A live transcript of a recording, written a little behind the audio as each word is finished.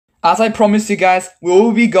As I promised you guys, we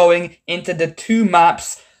will be going into the two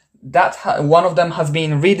maps that one of them has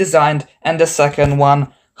been redesigned and the second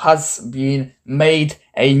one has been made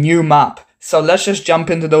a new map. So let's just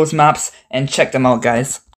jump into those maps and check them out,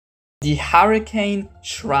 guys. The Hurricane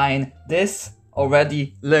Shrine. This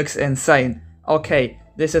already looks insane. Okay,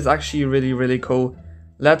 this is actually really cool.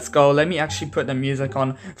 Let's go. Let me actually put the music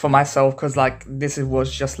on for myself, because like this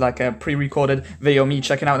was just like a pre-recorded video, me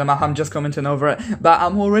checking out the map. I'm just commenting over it, but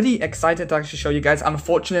I'm already excited to actually show you guys.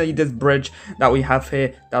 Unfortunately, this bridge that we have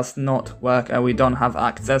here does not work, and we don't have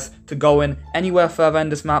access to go in anywhere further in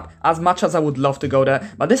this map, as much as I would love to go there.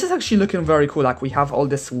 But this is actually looking very cool. Like we have all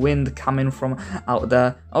this wind coming from out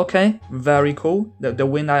there. Okay, very cool. The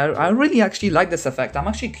wind, I really actually like this effect. I'm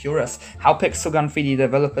actually curious how Pixelgun 3D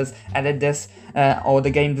developers added this, or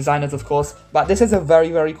the game designers, of course. But this is a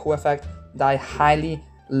very cool effect that I highly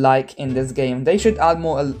like in this game. They should add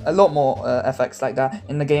a lot more effects like that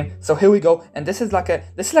in the game. So here we go, and this is like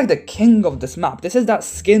the king of this map. This is that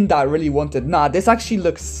skin that I really wanted. Nah, this actually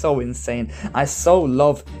looks so insane. I so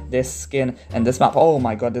love this skin and this map. Oh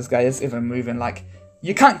my god, this guy is even moving. Like,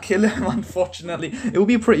 you can't kill him, unfortunately. It would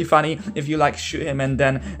be pretty funny if you like shoot him and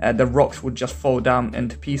then the rocks would just fall down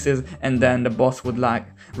into pieces, and then the boss would like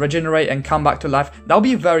regenerate and come back to life. That would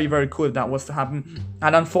be very cool if that was to happen.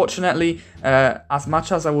 And unfortunately, as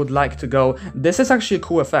much as I would like to go, this is actually a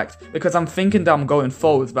cool effect, because I'm thinking that I'm going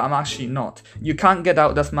forwards, but I'm actually not. You can't get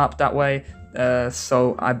out this map that way.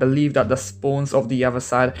 So I believe that the spawns of the other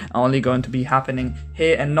side are only going to be happening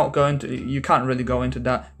here, and not going to, you can't really go into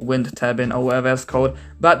that wind turbine or whatever it's called.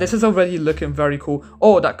 But this is already looking very cool.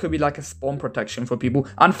 Or that could be like a spawn protection for people.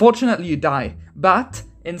 Unfortunately, you die, but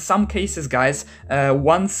in some cases, guys,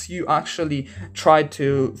 once you actually try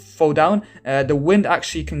to fall down, the wind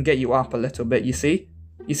actually can get you up a little bit. You see,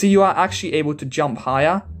 you are actually able to jump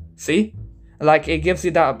higher. See, like it gives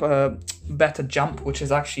you that better jump, which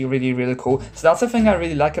is actually really cool. So that's the thing I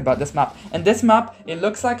really like about this map. And this map, it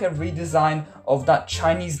looks like a redesign of that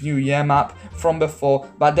Chinese New Year map from before,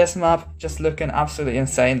 but this map just looking absolutely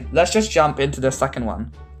insane. Let's just jump into the second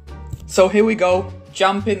one. So here we go,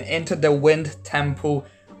 jumping into the Wind Temple.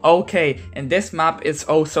 Okay, and this map is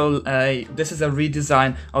also this is a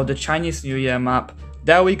redesign of the Chinese New Year map.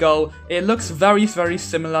 There we go. It looks very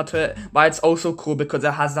similar to it, but it's also cool because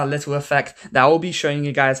it has that little effect that I will be showing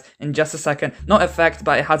you guys in just a second. Not effect,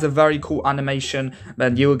 but it has a very cool animation,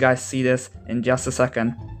 but you will guys see this in just a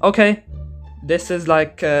second. Okay. This is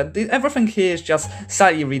like, everything here is just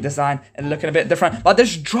slightly redesigned and looking a bit different. But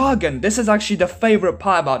this dragon, this is actually the favorite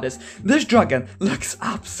part about this. This dragon looks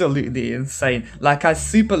absolutely insane. Like, I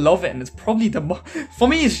super love it, and it's probably for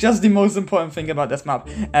me, it's just the most important thing about this map.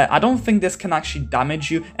 I don't think this can actually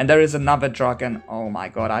damage you, and there is another dragon. Oh my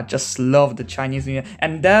god, I just love the Chinese New Year.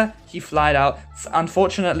 And there, he flied out.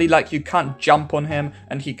 Unfortunately, like, you can't jump on him,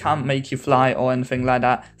 and he can't make you fly or anything like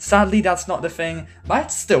that. Sadly, that's not the thing, but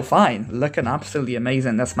it's still fine. Looking absolutely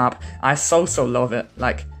amazing, this map. I so love it.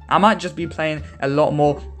 Like, I might just be playing a lot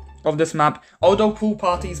more of this map, although Pool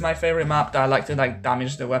Party is my favorite map that I like to like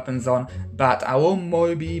damage the weapons on. But I will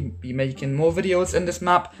maybe be making more videos in this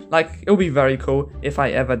map. Like, it'll be very cool if I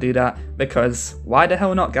ever do that, because why the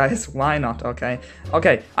hell not, guys? Why not? Okay,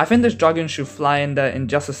 I think this dragon should fly in there in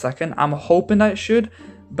just a second. I'm hoping that it should,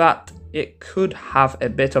 but it could have a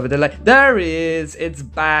bit of a delay. There it is, it's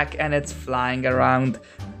back and it's flying around.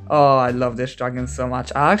 Oh, I love this dragon so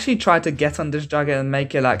much. I actually tried to get on this dragon and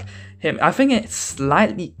make it like him. I think it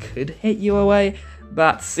slightly could hit you away,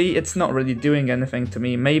 but see, it's not really doing anything to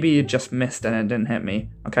me. Maybe you just missed and it didn't hit me.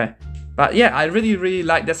 Okay, but yeah, I really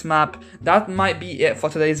like this map. That might be it for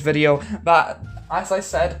today's video, but as I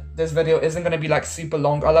said, this video isn't going to be like super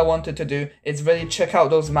long. All I wanted to do is really check out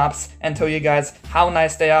those maps and tell you guys how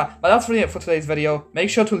nice they are. But that's really it for today's video. Make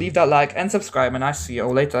sure to leave that like and subscribe, and I'll see you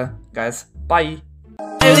all later, guys. Bye.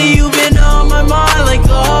 Lately you've been on my mind like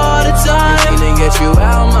all the time. Trying to get you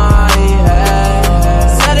out my